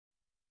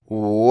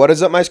What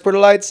is up, my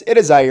Squirtleites? It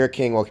is I, your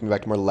king. Welcome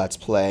back to more Let's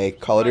Play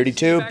Call of Duty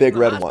 2, Big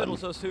Red 1.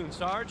 So soon,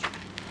 Sarge.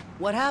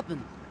 What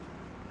happened?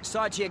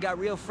 Sarge here got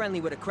real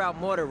friendly with a Kraut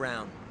mortar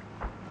round.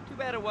 Too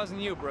bad it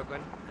wasn't you,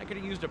 Brooklyn. I could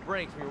have used a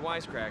break from your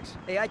wisecracks.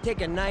 Hey, I'd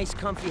take a nice,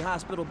 comfy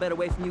hospital bed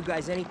away from you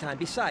guys anytime.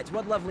 Besides,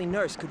 what lovely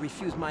nurse could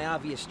refuse my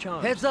obvious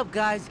charm? Heads up,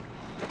 guys.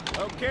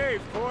 Okay,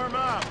 form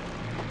up.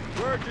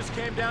 Word just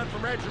came down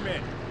from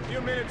Regiment. A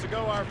few minutes ago,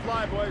 our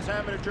flyboys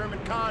having a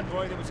German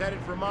convoy that was headed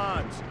for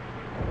Mons.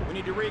 We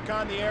need to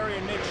recon the area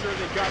and make sure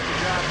they've got the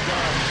job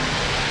done.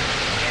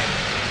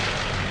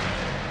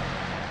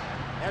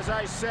 As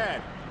I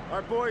said,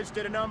 our boys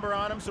did a number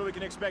on them, so we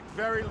can expect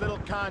very little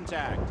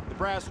contact. The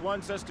brass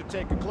wants us to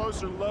take a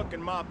closer look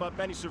and mop up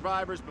any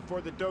survivors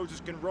before the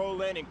dozers can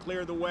roll in and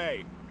clear the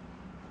way.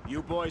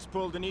 You boys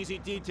pulled an easy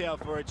detail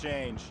for a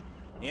change.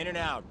 In and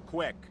out,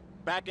 quick.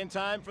 Back in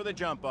time for the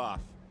jump-off.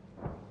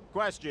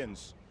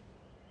 Questions?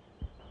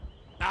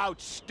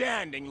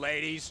 Outstanding,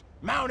 ladies.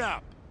 Mount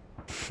up!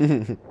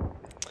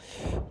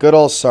 Good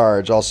old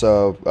Sarge.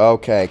 Also,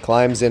 okay,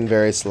 climbs in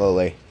very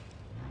slowly.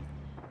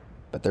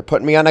 But they're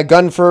putting me on a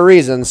gun for a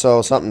reason,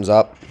 so something's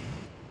up.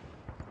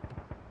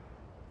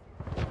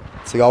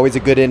 It's like always a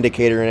good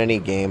indicator in any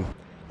game.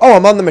 Oh,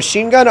 I'm on the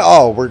machine gun?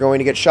 Oh, we're going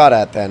to get shot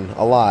at then.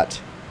 A lot.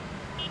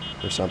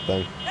 Or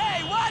something.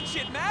 Hey, watch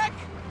it, Mac!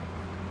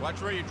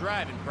 Watch where you're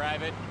driving,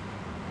 Private.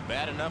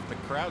 Bad enough the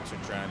Krauts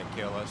are trying to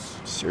kill us.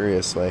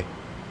 Seriously.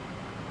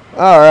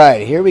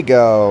 Alright, here we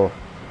go.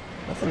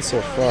 Nothing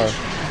so far.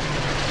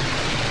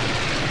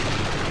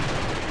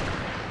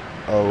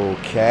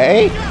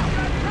 Okay.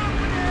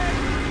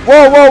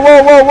 Whoa, whoa,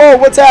 whoa, whoa, whoa,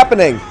 what's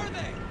happening?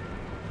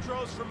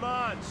 Controls for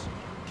Mons.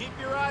 Keep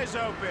your eyes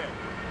open.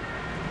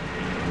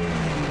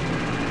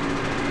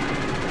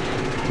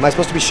 Am I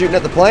supposed to be shooting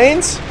at the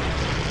planes?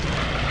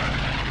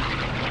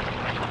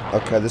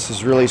 Okay, this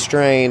is really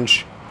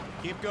strange.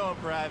 Keep going,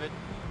 Private.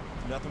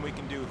 Nothing we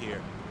can do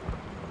here.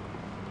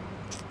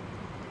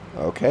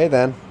 Okay,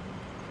 then.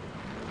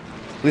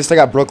 At least I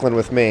got Brooklyn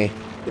with me.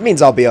 It means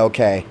I'll be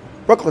okay.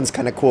 Brooklyn's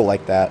kind of cool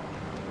like that.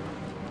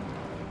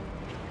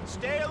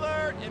 Stay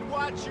alert and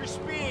watch your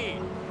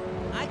speed.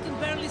 I can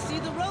barely see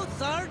the road,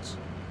 Sarge.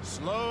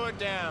 Slow it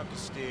down,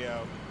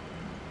 Castillo.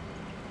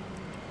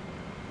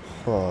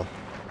 Huh.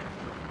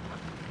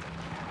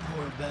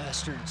 Poor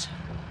bastards.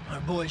 Our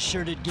boys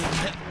sure did get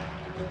hit.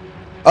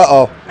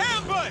 Uh-oh.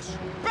 Ambush!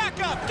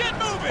 Back up! Get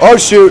moving! Oh,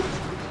 shoot.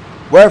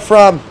 Where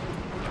from?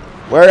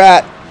 Where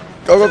at?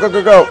 Go, go, go,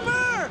 go, go.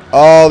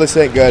 Oh, this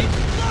ain't good.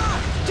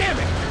 Damn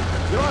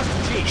it! You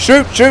lost the Jeep.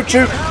 Shoot, shoot,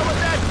 shoot. How with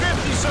that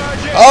 50,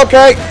 Sergeant?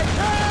 Okay.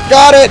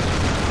 Got it.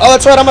 Oh,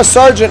 that's right. I'm a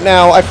sergeant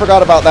now. I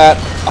forgot about that.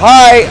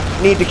 Hi.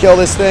 Need to kill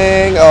this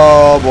thing.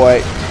 Oh,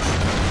 boy.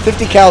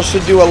 50 cal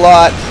should do a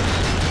lot.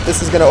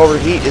 This is going to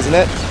overheat, isn't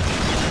it?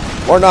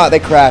 Or not. They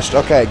crashed.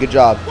 Okay, good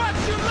job.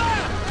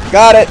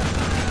 Got it.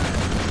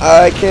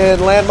 I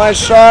can land my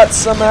shot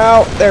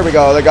somehow. There we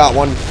go. They got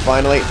one,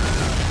 finally.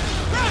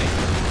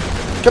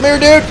 Come here,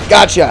 dude.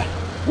 Gotcha.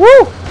 Woo!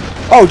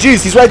 Oh,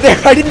 jeez, he's right there.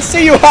 I didn't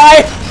see you.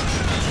 Hi.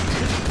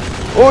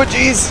 Oh,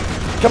 jeez.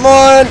 Come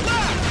on.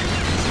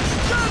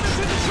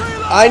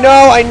 I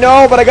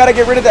know, but I gotta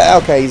get rid of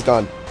that. Okay, he's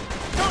gone.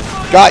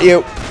 Got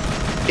you.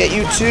 Get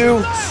you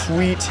too.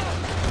 Sweet.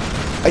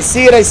 I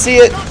see it, I see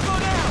it.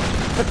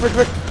 Quick, quick,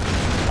 quick.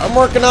 I'm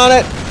working on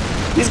it.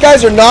 These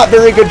guys are not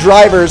very good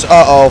drivers.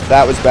 Uh-oh,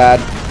 that was bad.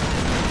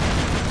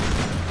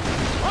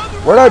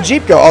 Where'd our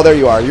Jeep go? Oh, there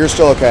you are. You're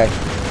still okay.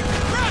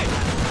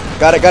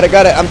 Got it, got it,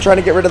 got it. I'm trying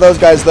to get rid of those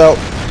guys, though.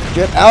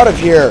 Get out of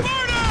here.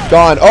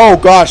 Gone. Oh,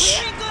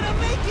 gosh.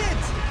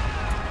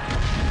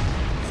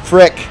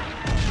 Frick.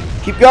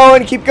 Keep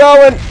going, keep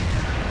going.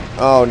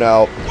 Oh,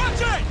 no.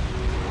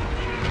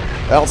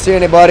 I don't see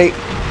anybody.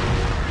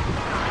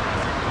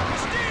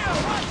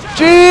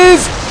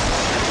 Jeez.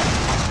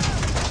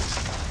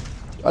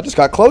 I just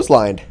got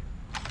clotheslined.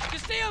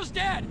 Castillo's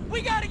dead!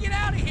 We gotta get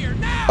out of here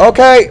now!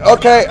 Okay,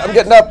 okay. I'm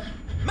getting up.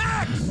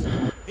 Max!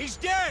 He's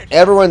dead!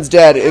 Everyone's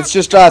dead. It's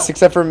just us,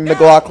 except for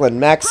McLaughlin.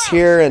 Max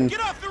here and... Get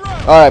off the road!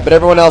 Alright, but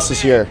everyone else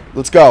is here.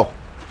 Let's go.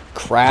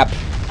 Crap.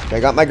 Okay, I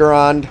got my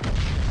Garand.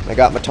 I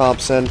got my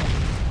Thompson.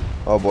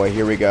 Oh boy,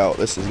 here we go.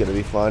 This is going to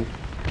be fun.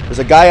 There's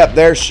a guy up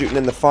there shooting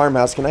in the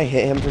farmhouse. Can I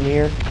hit him from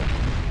here?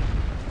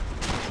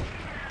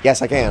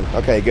 Yes, I can.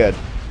 Okay, good.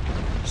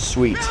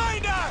 Sweet.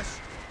 Behind us!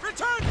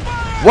 Return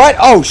fire! What?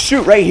 Oh,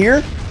 shoot, right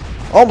here?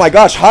 Oh my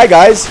gosh. Hi,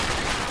 guys.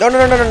 No, no,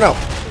 no, no, no, no.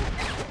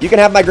 You can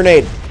have my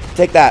grenade.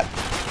 Take that.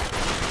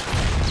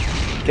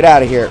 Get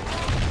out of here.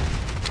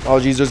 Oh,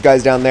 geez, there's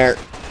guys down there.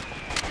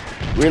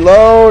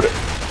 Reload.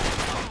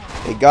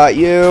 They got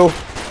you.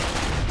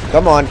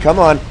 Come on, come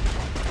on.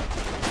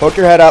 Poke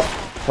your head up.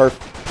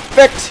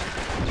 Perfect.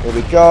 Here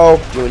we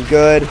go. Doing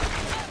good.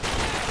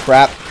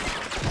 Crap.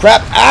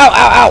 Crap. Ow,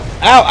 ow, ow.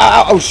 Ow, ow,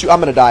 ow. Oh, shoot. I'm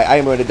going to die. I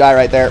am going to die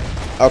right there.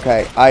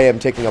 Okay. I am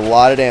taking a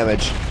lot of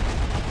damage.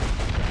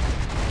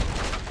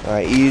 All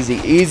right.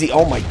 Easy, easy.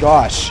 Oh, my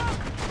gosh.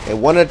 Okay,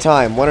 one at a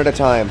time. One at a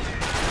time.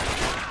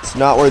 It's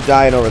not worth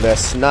dying over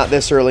this. Not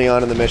this early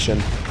on in the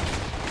mission.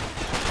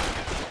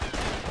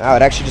 Wow,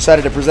 it actually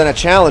decided to present a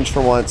challenge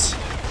for once.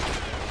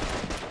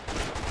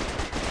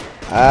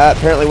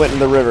 Apparently went in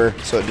the river,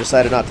 so it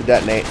decided not to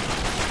detonate.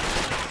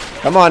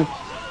 Come on.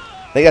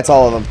 I think that's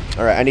all of them.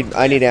 Alright,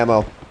 I need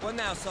ammo. What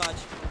now, Sarge?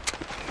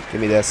 Give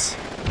me this.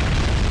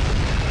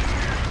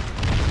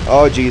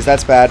 Oh, geez,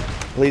 that's bad.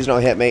 Please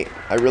don't hit me.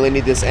 I really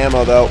need this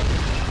ammo, though.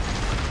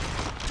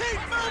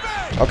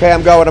 Okay,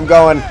 I'm going.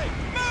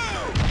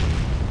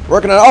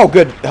 Working on... Oh,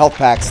 good health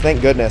packs.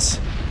 Thank goodness.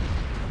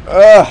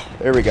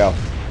 There we go.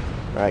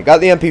 Alright,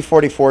 got the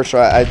MP44, so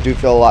I do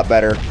feel a lot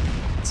better.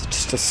 It's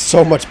just a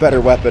so much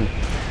better weapon.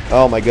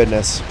 Oh, my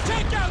goodness.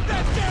 Take out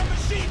that damn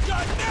machine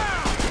gun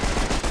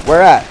now!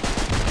 Where at?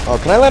 Oh,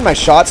 can I land my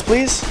shots,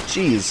 please?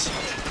 Jeez.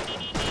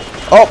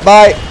 Oh,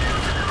 bye.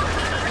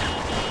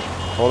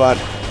 Hold on.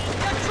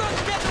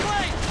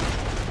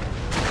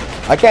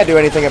 I can't do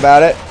anything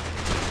about it.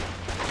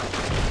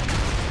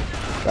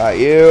 Got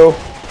you.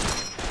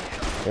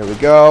 There we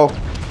go.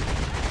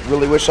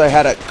 Really wish I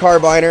had a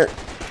carbiner.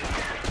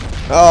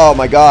 Oh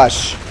my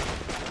gosh.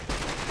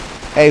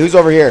 Hey, who's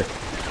over here?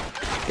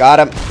 Got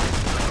him.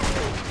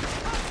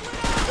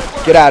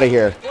 Get out of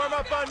here. Form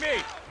up on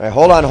me. Alright,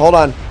 hold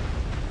on.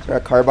 Is there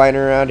a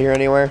carbiner around here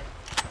anywhere?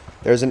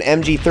 There's an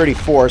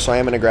MG34, so I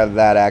am going to grab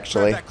that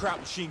actually. Grab that crap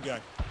machine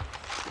gun.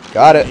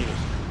 Got it.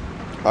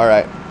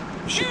 Alright.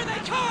 Here they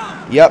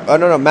come! Yep. Oh,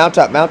 no. Mount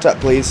up,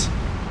 please.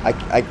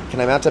 Can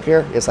I mount up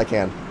here? Yes, I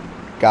can.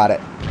 Got it.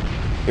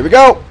 Here we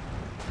go.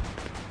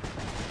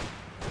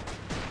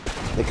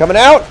 They coming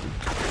out?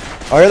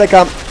 Oh, here they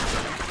come.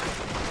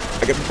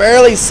 I can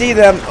barely see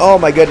them. Oh,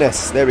 my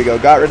goodness. There we go.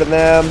 Got rid of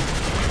them.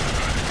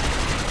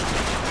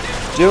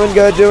 Doing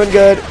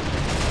good.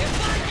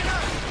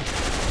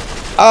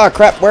 Ah,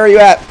 crap. Where are you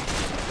at?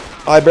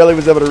 Oh, I barely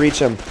was able to reach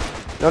him.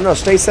 No.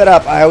 Stay set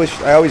up. I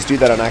always do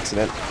that on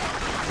accident.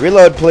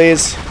 Reload,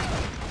 please.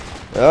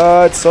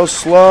 Oh, it's so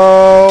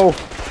slow.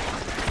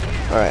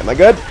 Alright, am I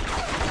good?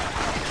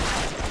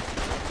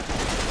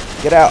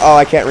 Get out. Oh,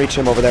 I can't reach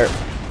him over there.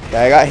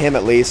 Okay, I got him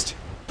at least.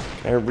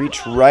 Can I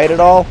reach right at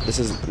all? This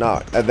is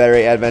not a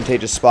very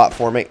advantageous spot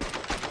for me.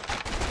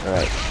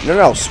 Alright.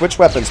 No. Switch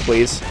weapons,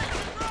 please.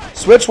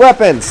 Switch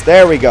weapons!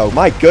 There we go.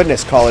 My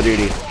goodness, Call of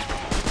Duty.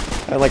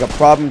 I have like a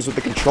problems with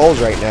the controls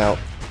right now.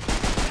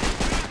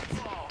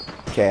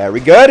 Okay, are we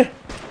good?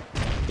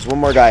 There's one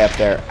more guy up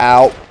there.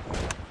 Ow.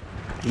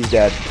 He's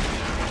dead.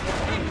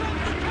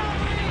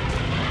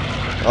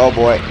 Oh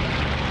boy.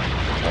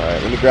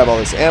 Alright, let me grab all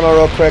this ammo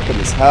real quick and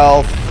this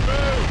health.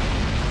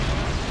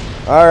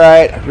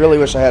 Alright, I really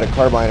wish I had a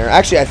carbiner.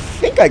 Actually, I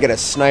think I get a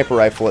sniper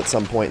rifle at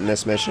some point in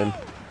this mission.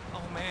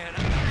 Oh man,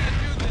 I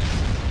can't do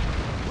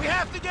this. We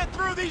have to get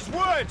through these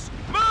woods.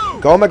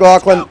 Move! Go,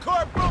 McLaughlin. Go,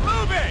 Corporal,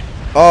 move it!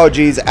 Oh,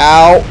 geez.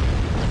 Ow.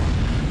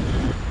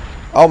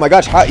 Oh my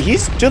gosh.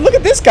 Dude, look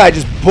at this guy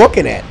just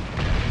booking it.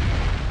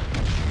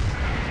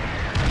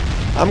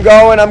 I'm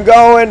going.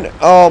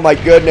 Oh my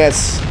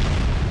goodness.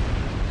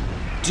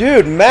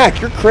 Dude,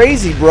 Mac, you're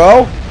crazy,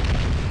 bro.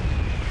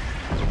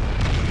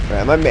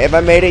 Right, have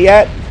I made it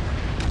yet?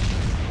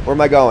 Where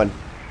am I going?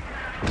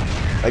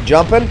 Am I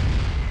jumping?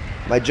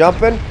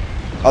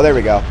 Oh, there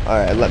we go.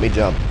 Alright, let me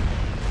jump.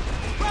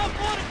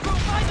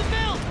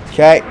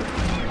 Okay.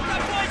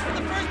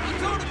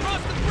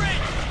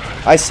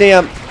 I see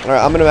him.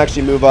 Alright, I'm going to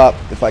actually move up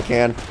if I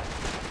can.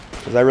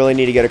 Because I really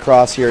need to get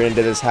across here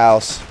into this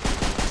house.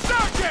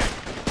 Sergeant!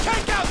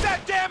 Take out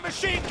that damn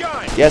machine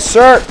gun! Yes,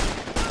 sir.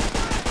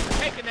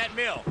 Taking that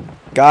mill.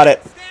 Got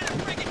it.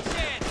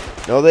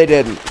 No, they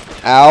didn't.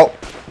 Ow.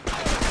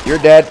 You're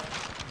dead.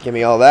 Give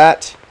me all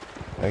that.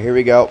 Alright, here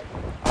we go.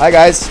 Hi,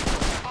 guys.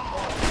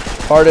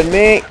 Pardon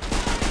me.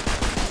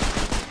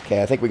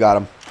 Okay, I think we got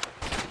him.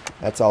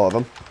 That's all of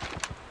them.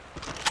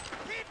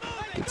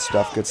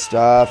 Good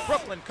stuff.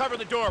 Brooklyn, cover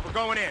the door. We're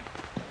going in.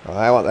 Oh,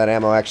 I want that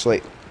ammo,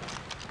 actually.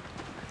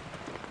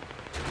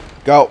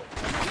 Go.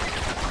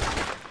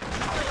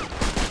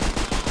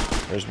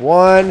 There's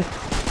one.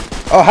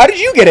 Oh, how did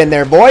you get in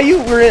there, boy?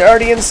 You were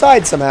already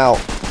inside somehow.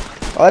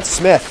 Oh, that's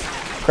Smith.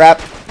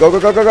 Crap. Go.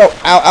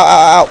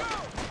 Ow.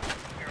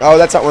 Oh,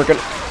 that's not working.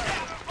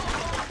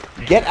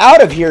 Get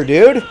out of here,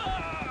 dude.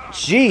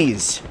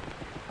 Jeez.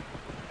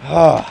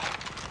 Oh.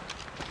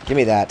 Give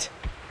me that.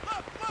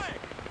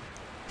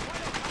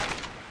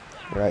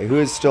 Alright, who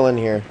is still in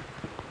here?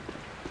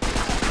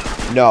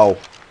 No.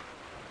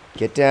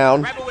 Get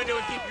down. Grab a window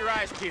and keep your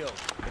eyes peeled.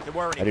 If there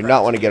were any I do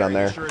not want to get on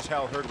crowds, there. Sure as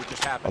hell heard what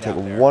just happened I'll take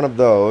out there. one of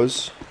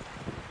those.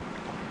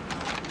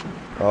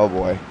 Oh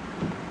boy.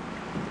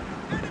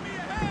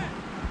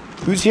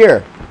 Who's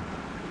here?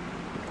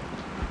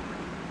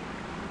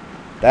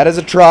 That is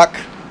a truck.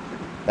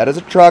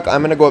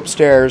 I'm gonna go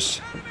upstairs.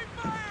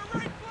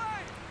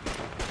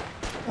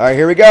 Alright,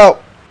 here we go.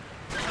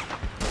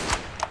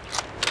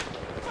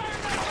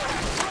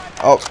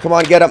 Oh, come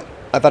on, get him.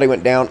 I thought he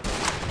went down.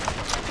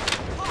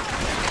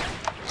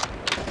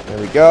 There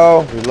we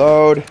go.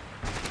 Reload.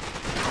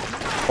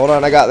 Hold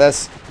on, I got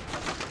this.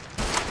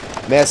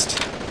 Missed.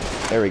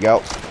 There we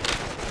go.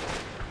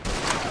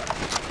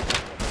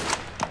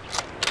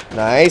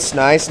 Nice.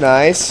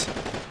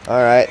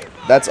 Alright.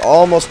 That's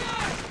almost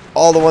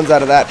all the ones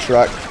out of that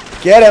truck.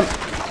 Get him!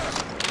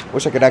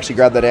 Wish I could actually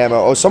grab that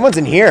ammo. Oh, someone's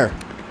in here.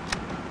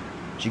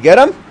 Did you get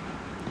him?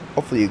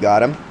 Hopefully you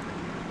got him.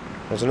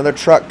 There's another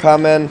truck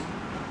coming.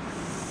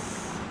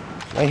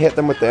 Can I hit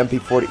them with the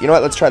MP40? You know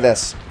what? Let's try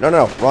this. No,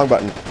 no, no. Wrong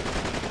button.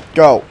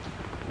 Go.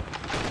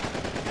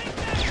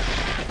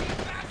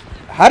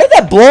 How did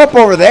that blow up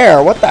over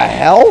there? What the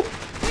hell?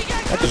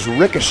 That just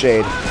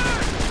ricocheted.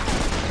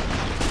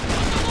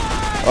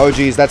 Oh,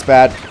 geez. That's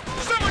bad.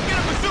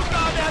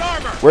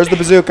 Where's the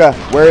bazooka?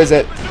 Where is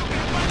it?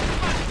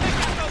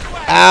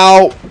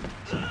 Ow!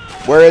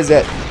 Where is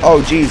it?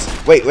 Oh, geez.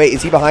 Wait, wait.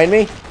 Is he behind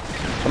me?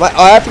 Oh,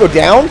 I have to go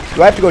down?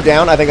 Do I have to go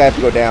down? I think I have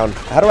to go down.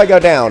 How do I go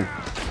down?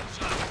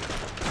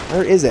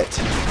 Where is it?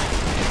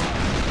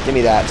 Give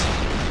me that.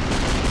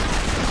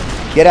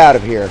 Get out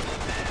of here.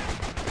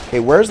 Okay,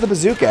 where's the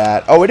bazooka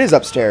at? Oh, it is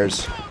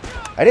upstairs.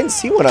 I didn't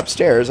see one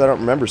upstairs. I don't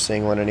remember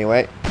seeing one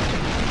anyway.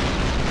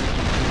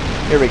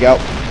 Here we go.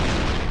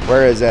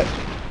 Where is it?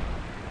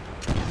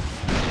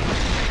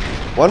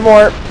 One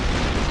more.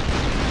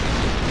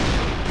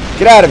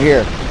 Get out of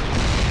here.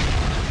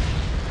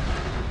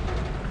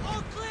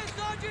 All clear,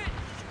 Sergeant.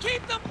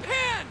 Keep them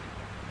pinned.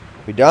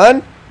 We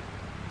done?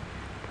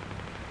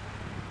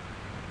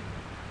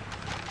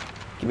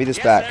 Give me this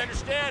back. I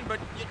understand, but...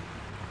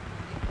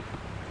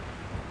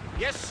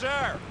 Yes,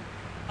 sir.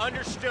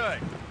 Understood.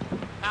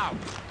 Out.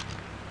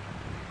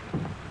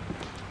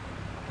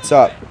 What's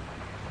up?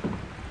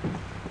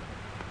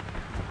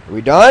 Are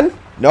we done?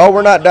 No,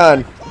 we're not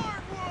done.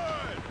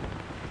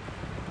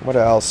 What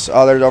else?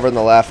 Oh, there's over on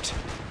the left.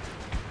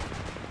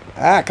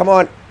 Ah, come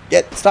on.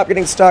 Stop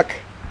getting stuck.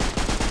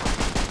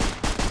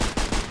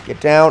 Get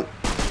down.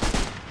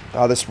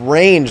 Oh, this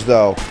range,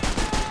 though.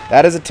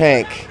 That is a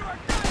tank.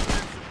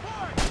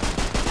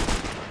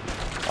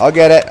 I'll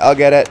get it. I'll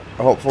get it.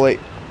 Hopefully.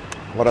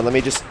 Hold on. Let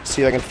me just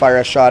see if I can fire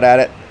a shot at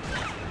it.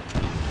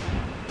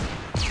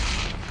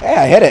 Hey,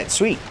 I hit it.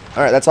 Sweet.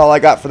 Alright, that's all I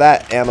got for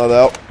that ammo,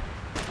 though.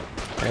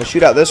 Can I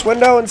shoot out this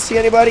window and see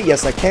anybody?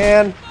 Yes, I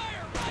can.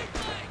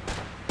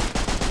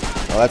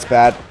 Oh, that's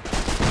bad.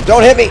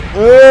 Don't hit me!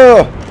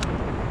 Ugh.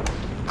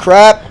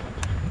 Crap.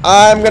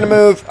 I'm gonna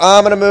move.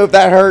 I'm gonna move.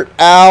 That hurt.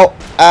 Ow.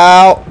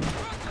 Ow.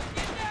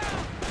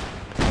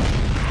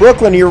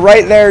 Brooklyn, you're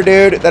right there,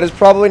 dude. That is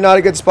probably not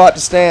a good spot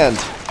to stand.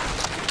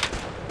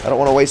 I don't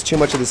want to waste too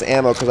much of this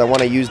ammo because I want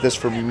to use this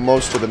for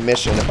most of the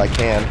mission if I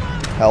can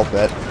help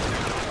it.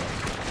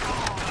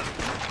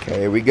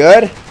 Okay, we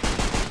good?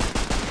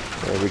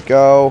 There we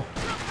go.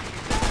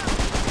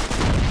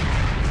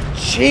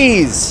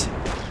 Jeez.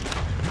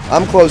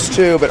 I'm close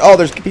too, but oh,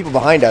 there's people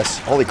behind us.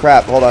 Holy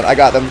crap. Hold on. I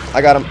got them.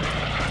 I got them.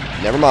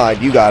 Never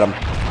mind. You got them.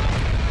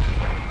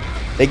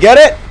 They get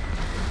it?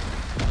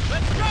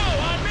 Let's go,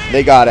 on me.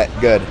 They got it.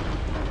 Good.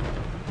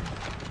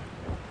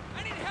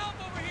 I need help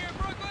over here,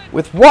 Brooklyn.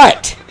 With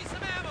what? Give me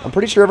some ammo. I'm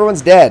pretty sure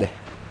everyone's dead.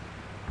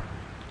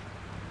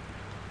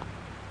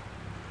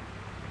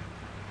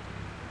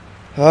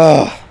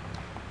 Ugh.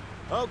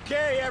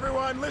 Okay,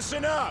 everyone,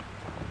 listen up.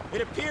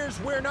 It appears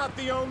we're not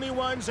the only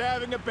ones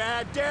having a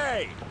bad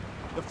day.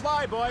 The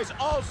Flyboys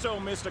also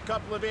missed a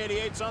couple of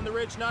 88s on the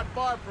ridge not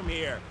far from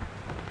here.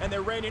 And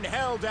they're raining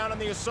hell down on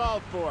the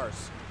assault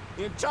force.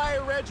 The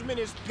entire regiment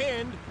is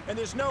pinned, and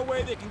there's no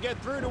way they can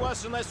get through to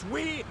us unless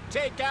we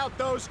take out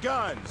those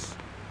guns.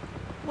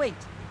 Wait.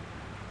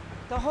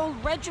 The whole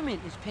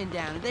regiment is pinned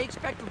down, and they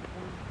expect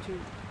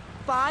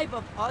 5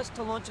 of us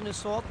to launch an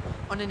assault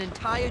on an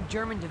entire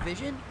German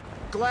division?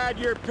 Glad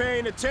you're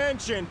paying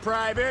attention,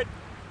 Private.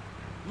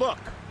 Look,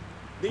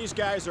 these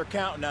guys are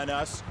counting on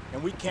us,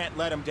 and we can't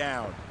let them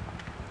down.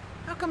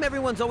 How come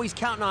everyone's always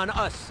counting on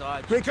us,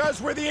 Sarge?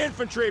 Because we're the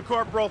infantry,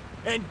 Corporal,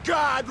 and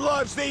God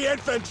loves the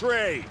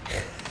infantry!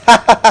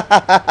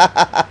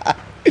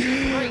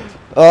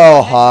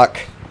 Oh, Hawk.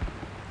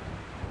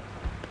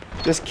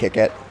 Just kick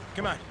it.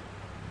 Come on.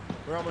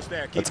 We're almost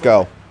there. Keep Let's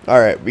go.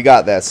 Alright, we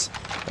got this.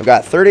 I've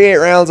got 38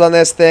 rounds on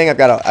this thing. I've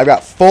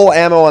got full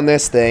ammo on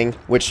this thing,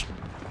 which,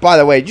 by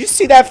the way, did you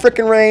see that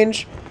frickin'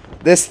 range?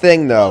 This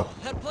thing, though.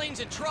 That plane's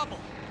in trouble.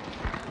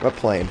 What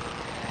plane?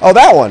 Oh,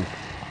 that one.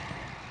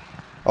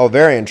 Oh,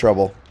 very in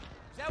trouble.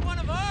 Is that one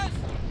of us?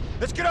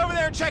 Let's get over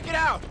there and check it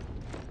out.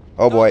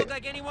 Oh, boy. Don't look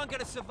like anyone could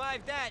have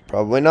survived that.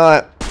 Probably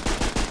not.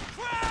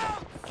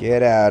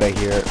 Get out of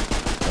here.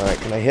 Alright,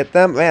 can I hit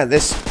them? Man,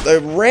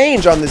 the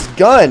range on this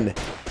gun.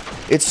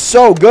 It's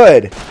so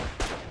good.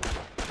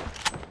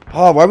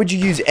 Oh, why would you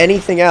use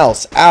anything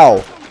else? Ow.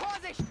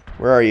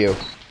 Where are you?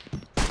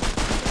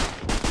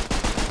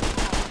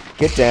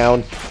 Get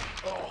down.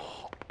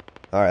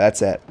 Alright,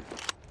 that's it.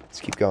 Let's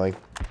keep going.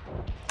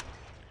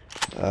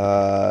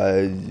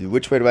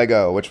 Which way do I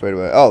go? Which way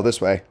do I... Oh,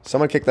 this way.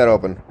 Someone kick that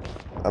open.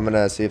 I'm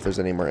gonna see if there's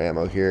any more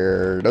ammo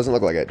here. Doesn't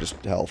look like it,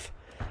 just health.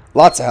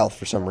 Lots of health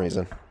for some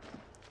reason.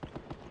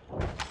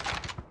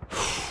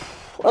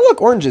 Oh,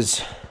 look,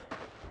 oranges.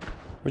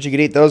 Wish you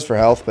could eat those for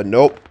health, but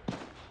nope.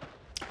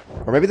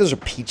 Or maybe those are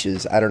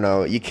peaches. I don't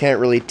know. You can't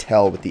really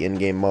tell with the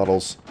in-game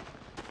models.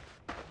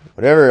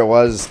 Whatever it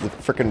was, the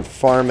frickin'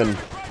 farm and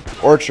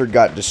orchard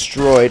got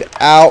destroyed.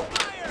 Ow!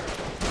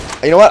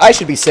 You know what? I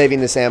should be saving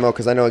this ammo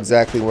because I know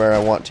exactly where I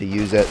want to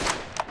use it.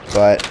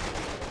 But,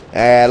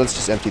 let's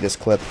just empty this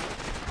clip.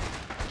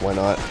 Why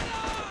not?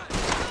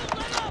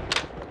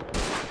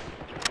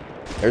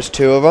 There's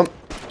 2 of them.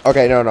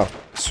 Okay, no.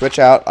 Switch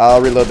out.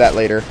 I'll reload that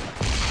later.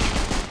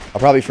 I'll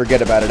probably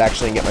forget about it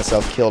actually and get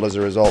myself killed as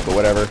a result, but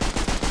whatever.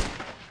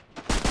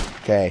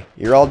 Okay,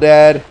 you're all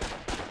dead.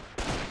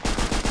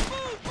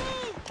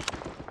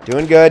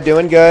 Doing good,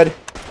 doing good.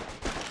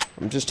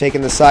 I'm just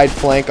taking the side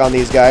flank on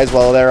these guys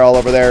while they're all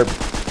over there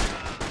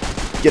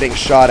getting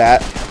shot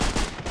at.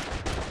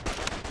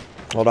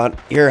 Hold on.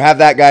 Here, have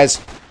that, guys.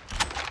 I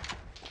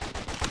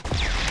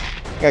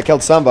think I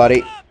killed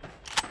somebody.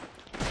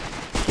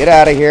 Get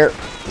out of here.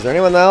 Is there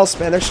anyone else?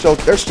 Man, they're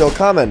still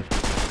coming.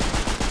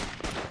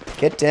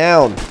 Get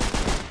down.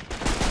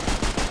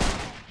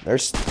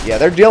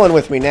 They're dealing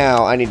with me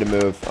now. I need to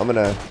move. I'm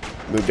gonna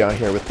move down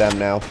here with them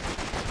now.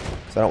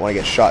 So I don't want to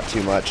get shot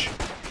too much.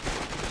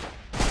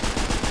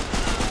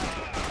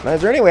 Now,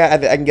 is there any way I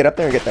can get up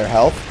there and get their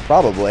health?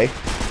 Probably.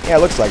 Yeah,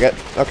 it looks like it.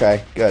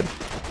 Okay, good.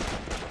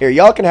 Here,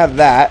 y'all can have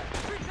that.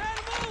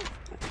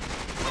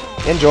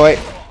 Enjoy.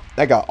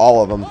 I got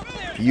all of them.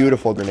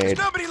 Beautiful grenade. There's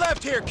nobody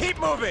left here. Keep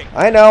moving.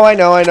 I know.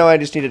 I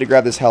just needed to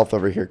grab this health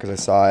over here because I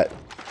saw it.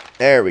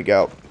 There we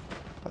go.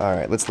 All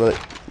right, let's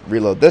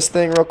reload this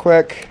thing real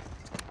quick.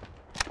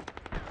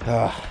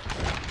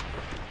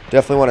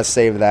 Definitely want to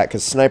save that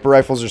because sniper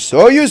rifles are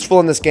so useful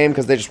in this game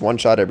because they just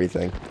one-shot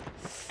everything.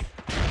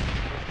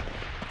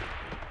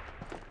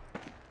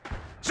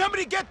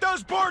 Somebody get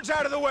those boards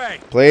out of the way.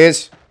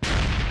 Please.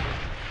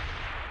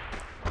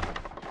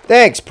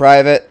 Thanks,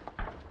 Private.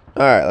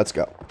 All right, let's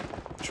go.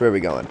 Which way are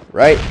we going?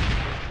 Right?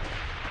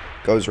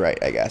 Goes right,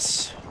 I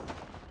guess.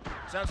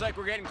 Sounds like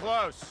we're getting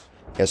close.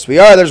 Yes, we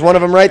are. There's one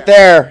of them right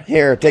there.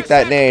 Here, take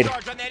that nade.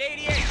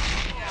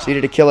 Just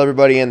needed to kill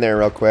everybody in there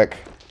real quick.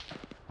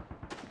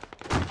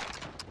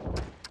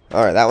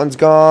 All right, that one's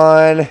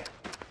gone. I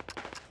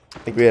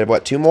think we had,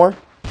 what, 2 more?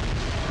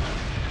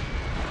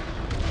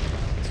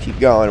 Let's keep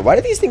going. Why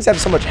do these things have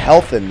so much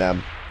health in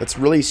them? That's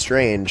really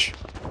strange.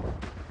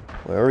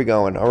 Where are we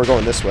going? Oh, we're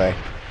going this way.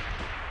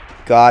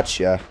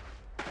 Gotcha.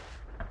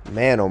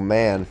 Man, oh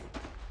man.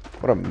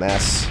 What a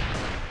mess.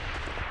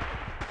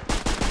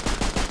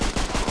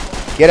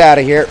 Get out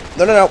of here.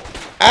 No.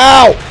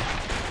 Ow!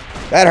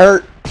 That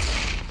hurt.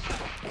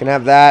 You can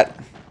have that.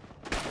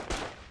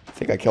 I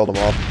think I killed them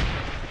all.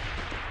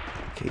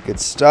 Okay, good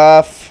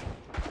stuff.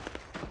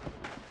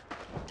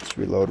 Let's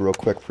reload real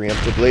quick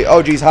preemptively.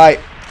 Oh, geez, hi.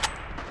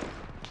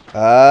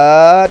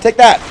 Take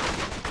that.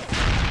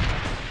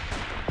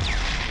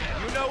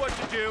 You know what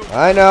to do.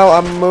 I know,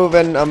 I'm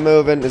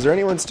moving. Is there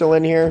anyone still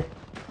in here?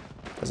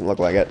 Doesn't look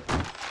like it.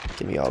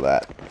 Give me all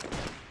that.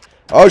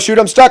 Oh, shoot,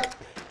 I'm stuck.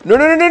 No.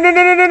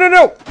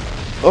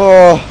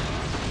 Oh.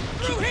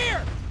 Through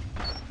here.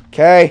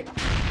 Okay.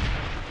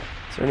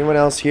 Is there anyone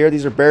else here?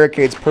 These are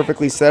barricades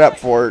perfectly set up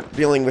for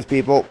dealing with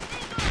people.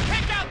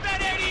 Take out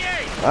that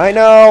 88. I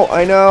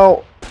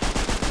know.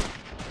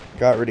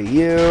 Got rid of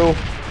you.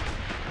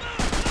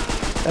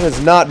 That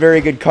is not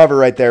very good cover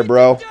right there,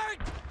 bro.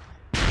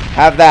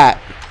 Have that.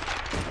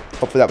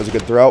 Hopefully that was a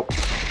good throw.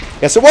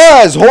 Yes, it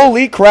was!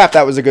 Holy crap,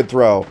 that was a good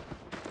throw.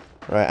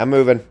 Alright, I'm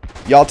moving.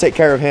 Y'all take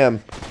care of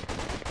him.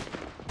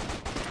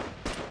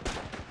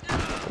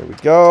 There we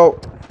go.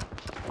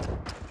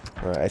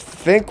 Alright, I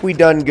think we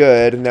done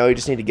good. Now we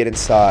just need to get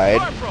inside.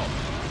 Corporal,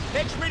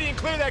 take Schmitty and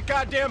clear that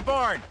goddamn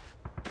barn.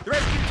 The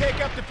rest of you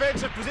take up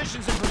defensive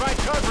positions and provide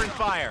cover and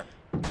fire.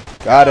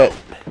 Got it.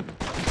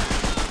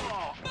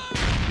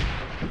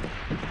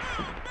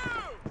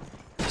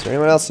 Is there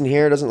anyone else in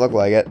here? Doesn't look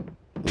like it.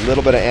 A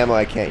little bit of ammo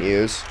I can't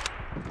use.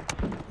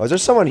 Oh, is there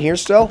someone here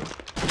still?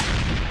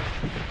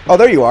 Oh,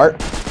 there you are.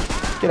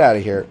 Get out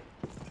of here.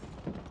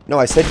 No,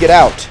 I said get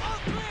out.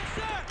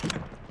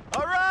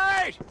 All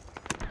right.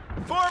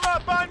 Form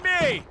up on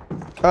me.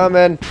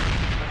 Coming.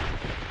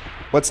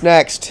 What's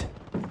next?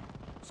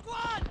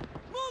 Squad,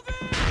 move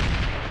in.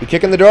 You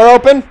kicking the door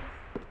open?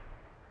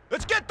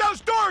 Let's get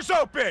those doors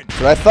open. That's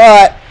what I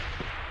thought.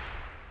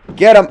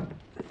 Get him.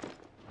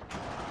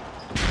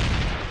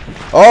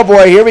 Oh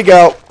boy, here we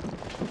go.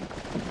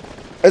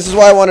 This is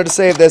why I wanted to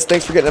save this.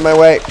 Thanks for getting in my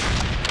way.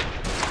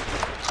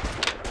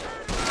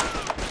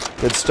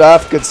 Good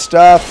stuff, good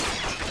stuff.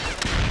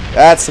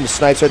 That's some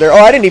snipes right there. Oh,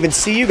 I didn't even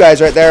see you guys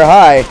right there.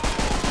 Hi.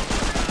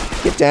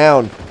 Get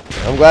down.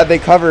 I'm glad they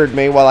covered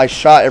me while I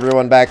shot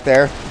everyone back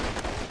there.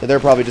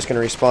 They're probably just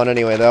going to respawn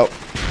anyway, though.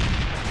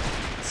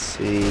 Let's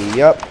see.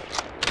 Yep.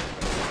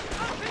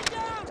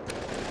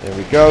 There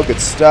we go. Good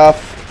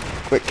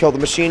stuff. Quick kill the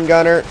machine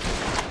gunner.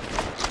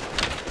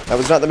 That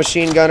was not the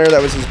machine gunner.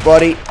 That was his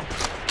buddy.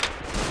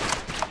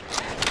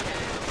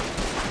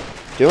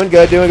 Doing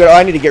good, doing good. Oh,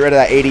 I need to get rid of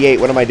that 88.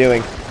 What am I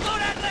doing?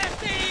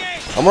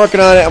 I'm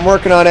working on it. I'm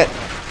working on it.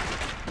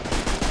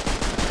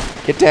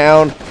 Get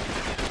down.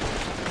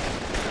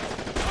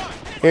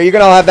 Here, you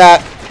can all have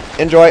that.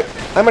 Enjoy.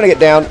 I'm going to get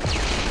down. Did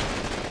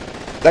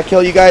that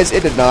kill you guys?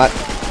 It did not.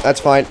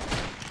 That's fine.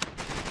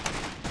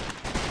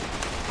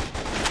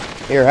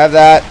 Here, have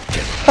that.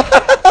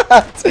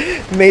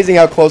 Amazing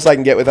how close I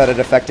can get without it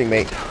affecting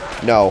me.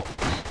 No.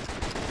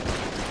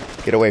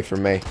 Get away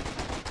from me.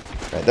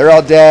 All right, they're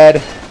all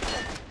dead.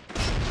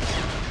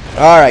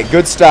 Alright,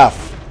 good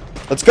stuff.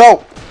 Let's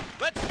go!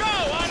 Let's go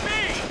on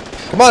me!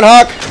 Come on,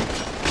 Hawk!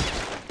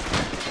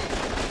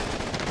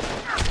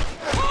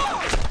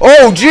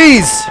 Oh,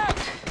 jeez!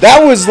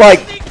 That was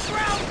like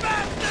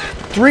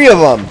 3 of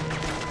them.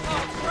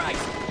 Oh, Christ!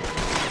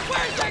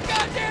 Where's that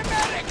goddamn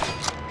medic?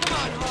 Come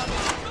on, Hawk.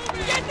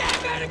 Get that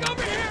medic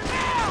over here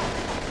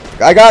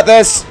now! I got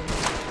this.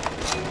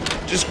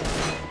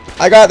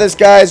 I got this,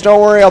 guys. Don't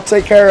worry, I'll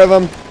take care of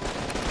him.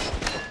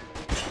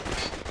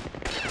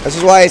 This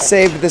is why I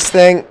saved this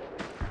thing.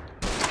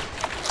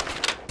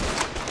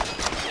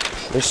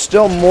 There's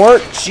still more.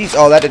 Jeez.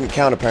 Oh, that didn't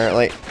count,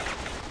 apparently.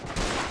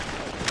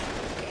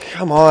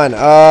 Come on.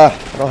 I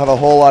don't have a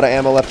whole lot of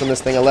ammo left on this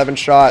thing. 11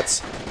 shots.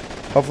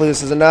 Hopefully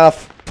this is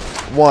enough.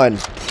 1,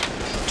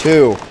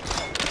 2,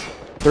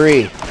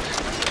 3,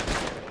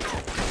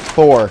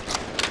 4,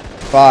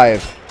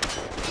 5.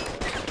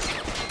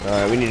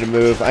 Alright, we need to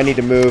move. I need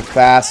to move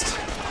fast.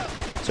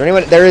 Is there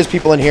anyone? There is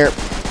people in here.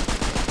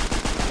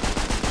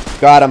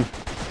 Got him.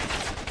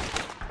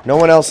 No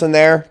one else in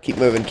there. Keep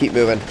moving, keep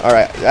moving.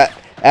 Alright,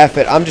 F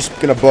it. I'm just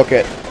gonna book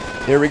it.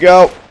 Here we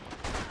go.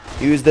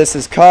 Use this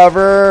as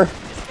cover.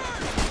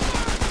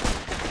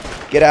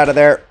 Get out of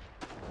there.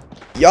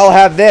 Y'all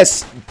have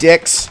this,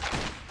 dicks.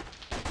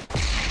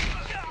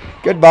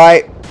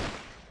 Goodbye.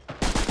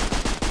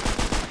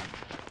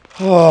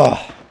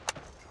 Oh,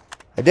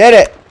 I did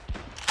it.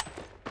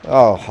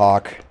 Oh,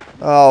 Hawk.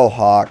 Oh,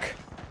 Hawk.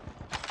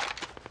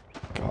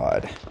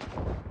 God.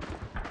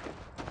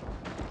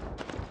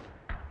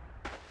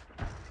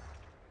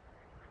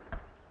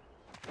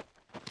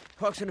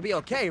 Hawk's gonna be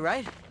okay,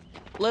 right?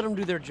 Let them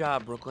do their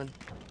job, Brooklyn.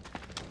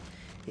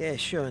 Yeah,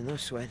 sure, no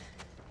sweat.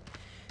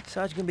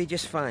 Sarge gonna be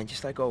just fine,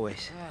 just like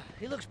always.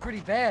 He looks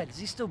pretty bad. Is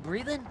he still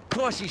breathing? Of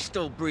course he's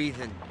still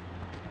breathing.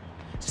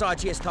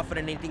 Sarge here's tougher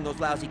than anything those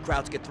lousy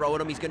crowds could throw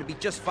at him. He's gonna be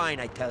just fine,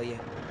 I tell you.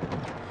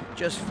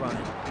 Just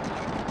fine.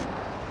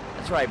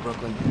 That's right,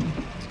 Brooklyn.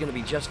 He's gonna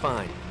be just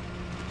fine.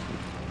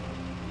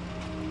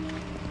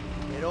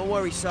 Yeah, don't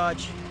worry,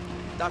 Sarge.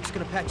 Doc's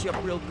gonna patch you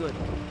up real good.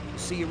 We'll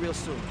see you real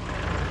soon.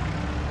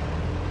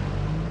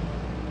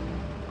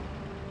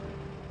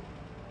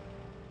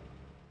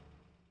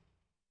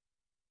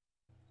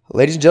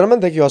 Ladies and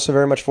gentlemen, thank you all so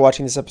very much for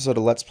watching this episode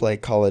of Let's Play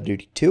Call of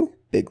Duty 2,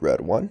 Big Red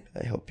 1.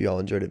 I hope you all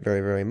enjoyed it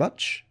very, very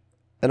much,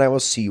 and I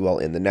will see you all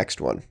in the next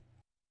one.